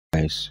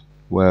Guys,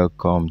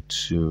 welcome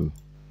to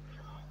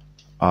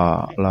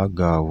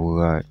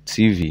Lagawura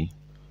TV.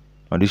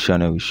 On this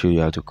channel we show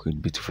you how to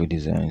create beautiful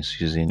designs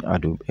using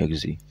Adobe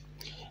XD.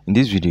 In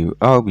this video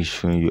I'll be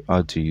showing you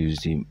how to use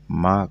the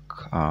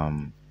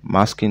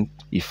masking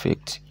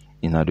effect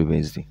in Adobe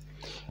XD.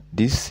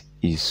 This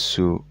is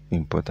so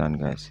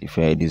important, guys. If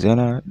you're a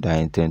designer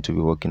that intend to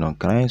be working on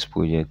clients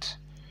projects,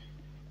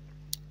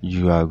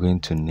 you are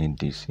going to need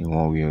this in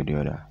one way or the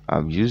other.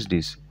 I've used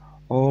this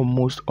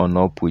almost on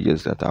all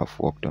projects that I've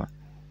worked on.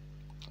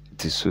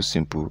 It is so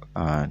simple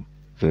and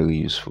very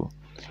useful.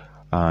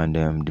 And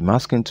the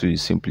masking tool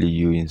is simply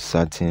you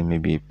inserting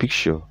maybe a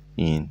picture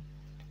in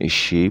a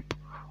shape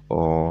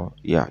or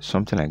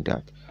something like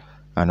that,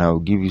 and I'll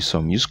give you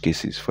some use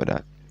cases for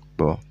that.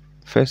 But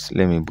first,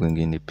 let me bring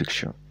in the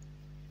picture.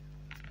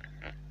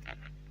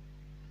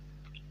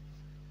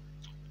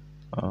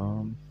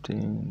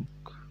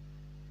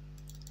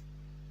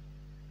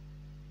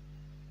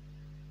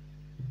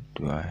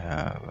 Do I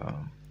have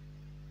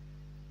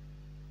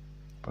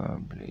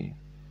probably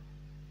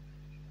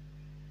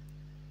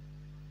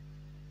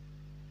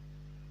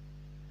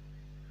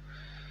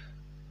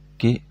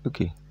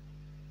okay,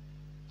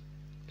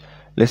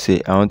 let's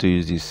say I want to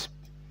use this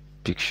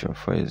picture.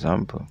 For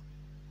example,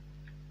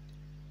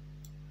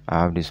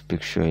 I have this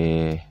picture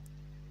here.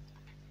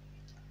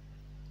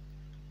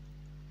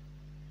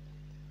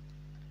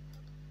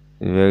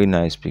 A very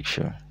nice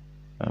picture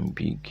and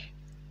big.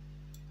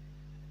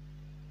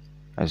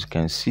 As you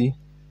can see,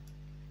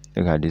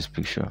 look at this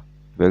picture,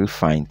 very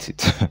fine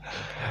teeth.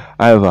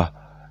 However,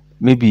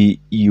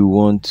 maybe you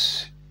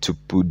want to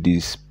put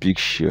this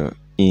picture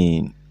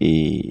in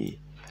a,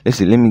 let's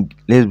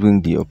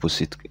bring the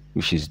opposite,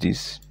 which is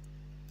this.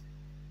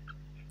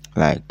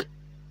 Like,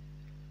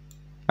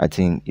 I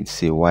think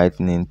it's a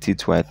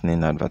teeth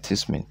whitening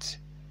advertisement,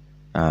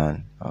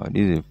 and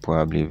this is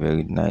probably a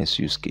very nice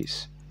use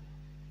case.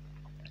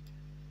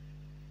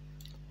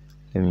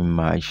 Let me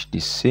match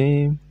the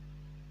same.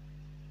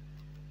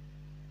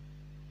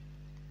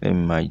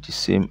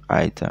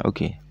 Item.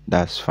 Okay,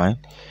 that's fine.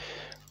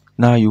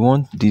 Now you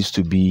want this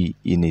to be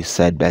in a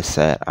side by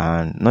side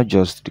and not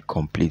just the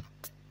complete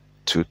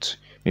tooth.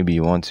 Maybe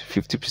you want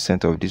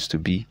 50% of this to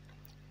be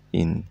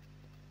in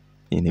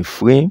a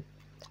frame,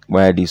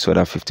 while this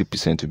other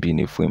 50% to be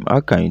in a frame.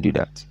 How can you do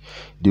that?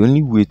 The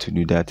only way to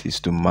do that is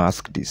to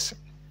mask this,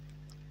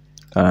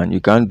 and you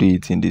can't do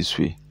it in this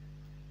way.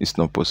 It's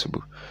not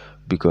possible,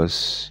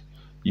 because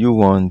you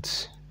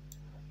want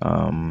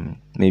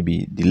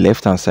maybe the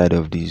left hand side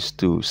of this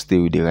to stay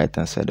with the right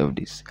hand side of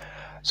this.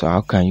 So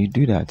how can you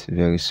do that?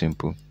 Very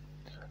simple.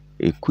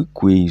 A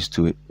quick way is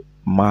to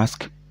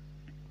mask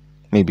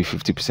maybe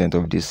 50%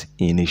 of this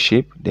in a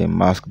shape, then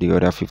mask the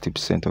other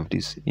 50% of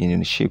this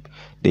in a shape,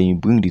 then you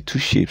bring the two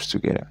shapes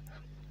together.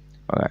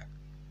 All right,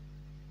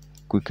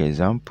 quick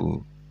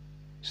example.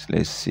 So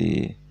let's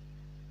say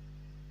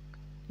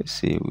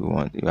we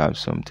want to have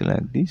something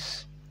like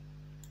this.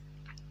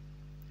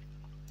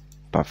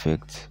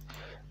 Perfect.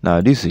 Now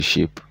this is a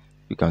shape.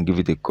 You can give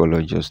it a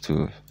color just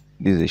to,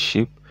 this is a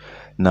shape.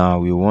 Now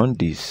we want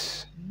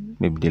this,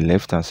 maybe the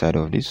left hand side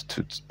of this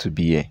to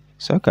be here.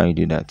 So how can you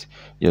do that?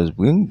 Just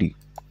bring the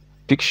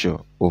picture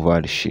over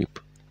the shape,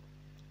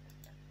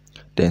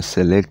 then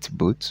select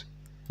both,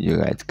 you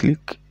right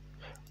click.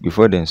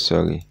 Before then,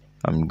 sorry,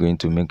 I'm going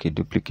to make a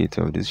duplicate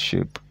of this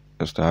shape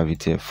just to have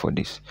it here for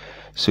this.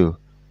 So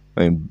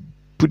when you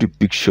put the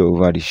picture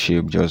over the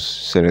shape,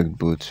 just select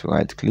both,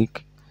 right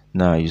click.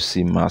 Now you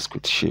see mask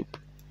with shape.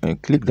 When you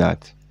click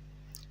that,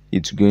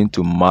 it's going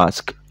to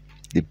mask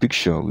the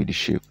picture with the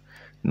shape.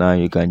 Now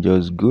you can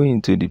just go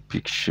into the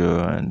picture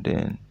and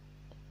then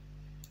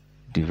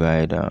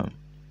divide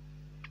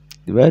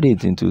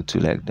it into two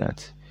like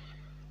that.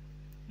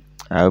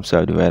 I hope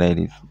so. I've divided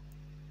it.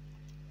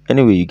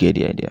 Anyway, you get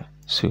the idea.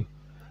 So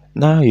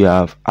now you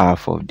have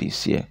half of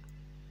this here.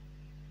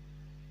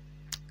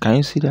 Can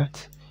you see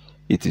that?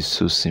 It is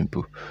so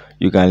simple.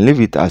 You can leave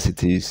it as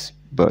it is,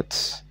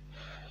 but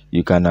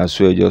you can as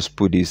well just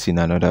put this in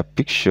another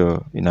picture,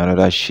 in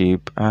another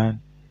shape, and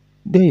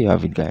there you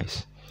have it,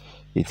 guys.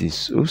 It is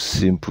so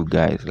simple,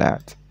 guys.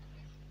 That,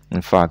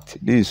 in fact,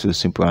 this is so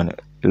simple, and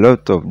a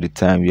lot of the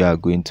time you are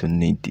going to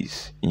need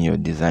this in your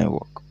design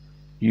work.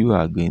 You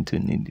are going to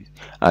need it.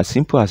 As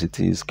simple as it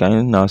is, can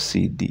you now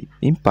see the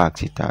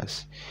impact it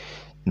has?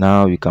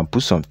 Now you can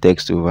put some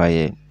text over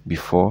here,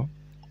 before,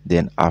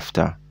 then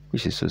after,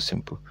 which is so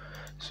simple.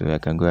 So I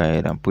can go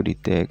ahead and put the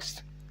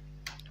text.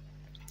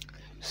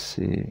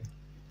 Say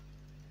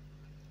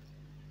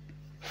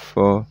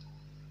for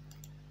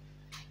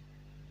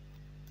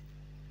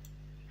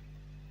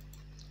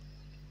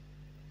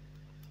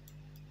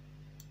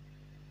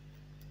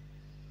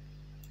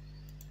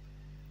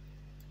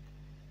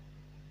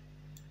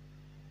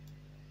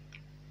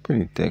put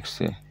the text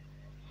here.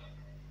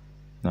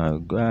 Now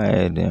go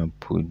ahead and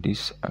put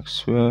this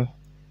as well,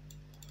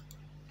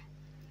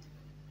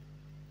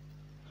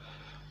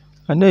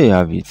 and there you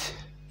have it.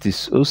 It is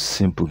so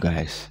simple,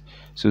 guys.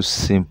 So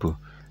simple.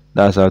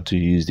 That's how to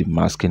use the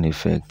masking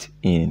effect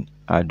in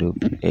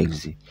Adobe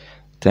XD.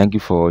 Thank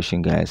you for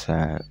watching, guys.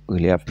 I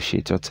really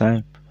appreciate your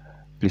time.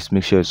 Please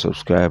make sure you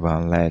subscribe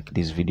and like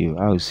this video.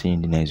 I will see you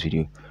in the next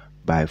video.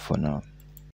 Bye for now.